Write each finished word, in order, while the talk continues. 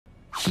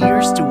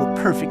Cheers to a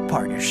perfect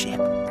partnership.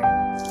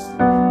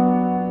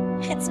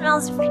 It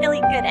smells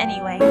really good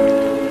anyway.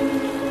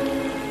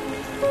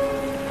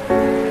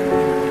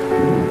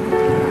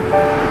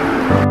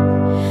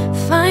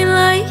 Fine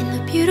light in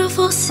the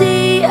beautiful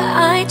sea,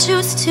 I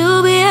choose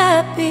to be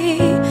happy.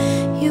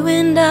 You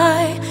and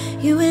I,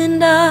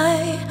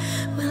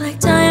 we're like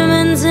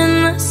diamonds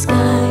in the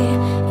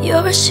sky.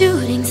 You're a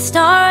shooting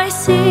star, I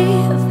see,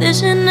 a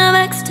vision of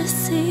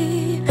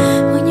ecstasy.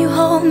 When you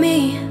hold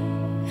me,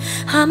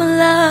 I'm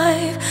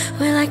alive.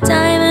 We're like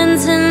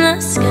diamonds in the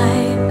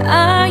sky.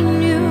 I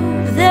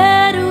knew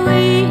that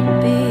we'd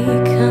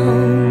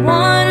become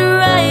one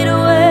right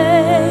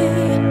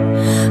away.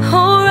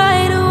 Oh,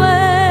 right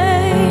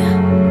away.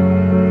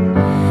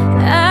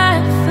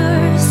 At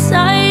first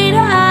sight,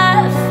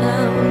 I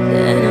felt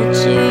the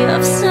energy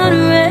of sun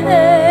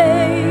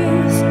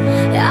rays.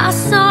 I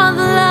saw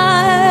the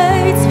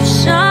lights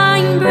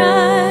shine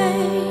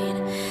bright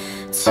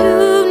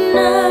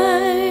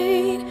tonight.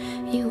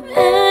 You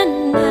and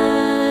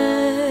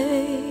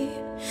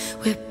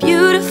we're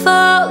beautiful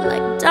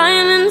like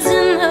diamonds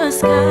in the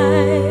sky.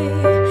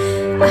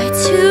 I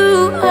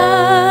too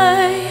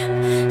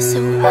are so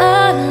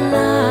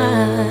alive.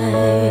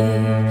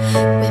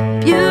 We're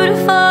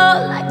beautiful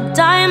like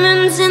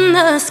diamonds in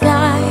the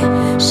sky.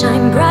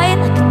 Shine bright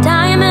like a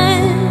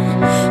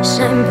diamond.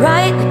 Shine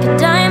bright like a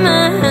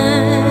diamond.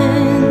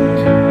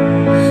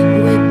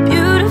 We're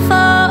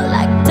beautiful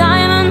like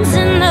diamonds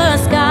in the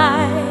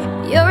sky.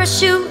 You're a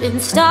shooting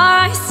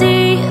star, I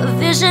see, a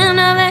vision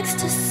of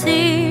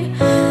ecstasy.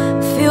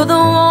 Feel the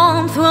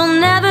warmth, we'll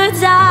never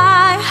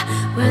die.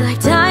 We're like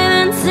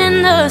diamonds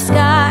in the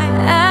sky.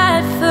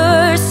 At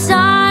first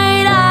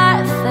sight,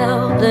 I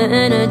felt the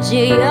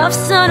energy of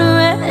sun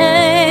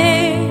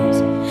rays.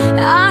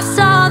 I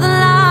saw the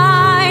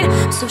light,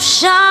 so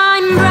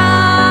shine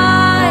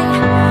bright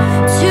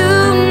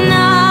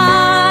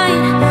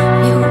tonight.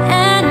 You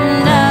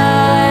and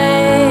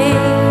I,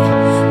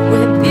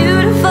 we're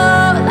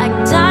beautiful like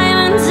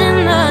diamonds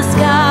in the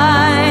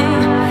sky.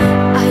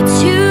 I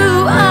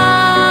too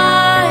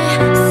are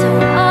so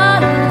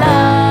alive.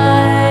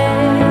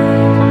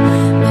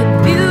 We're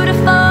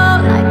beautiful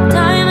like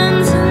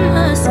diamonds in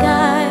the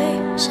sky.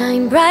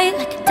 Shine bright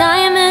like a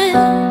diamond.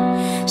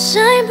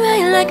 Shine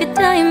bright like a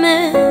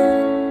diamond.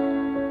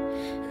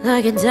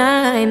 Like a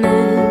diamond.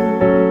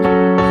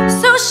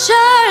 So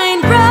shine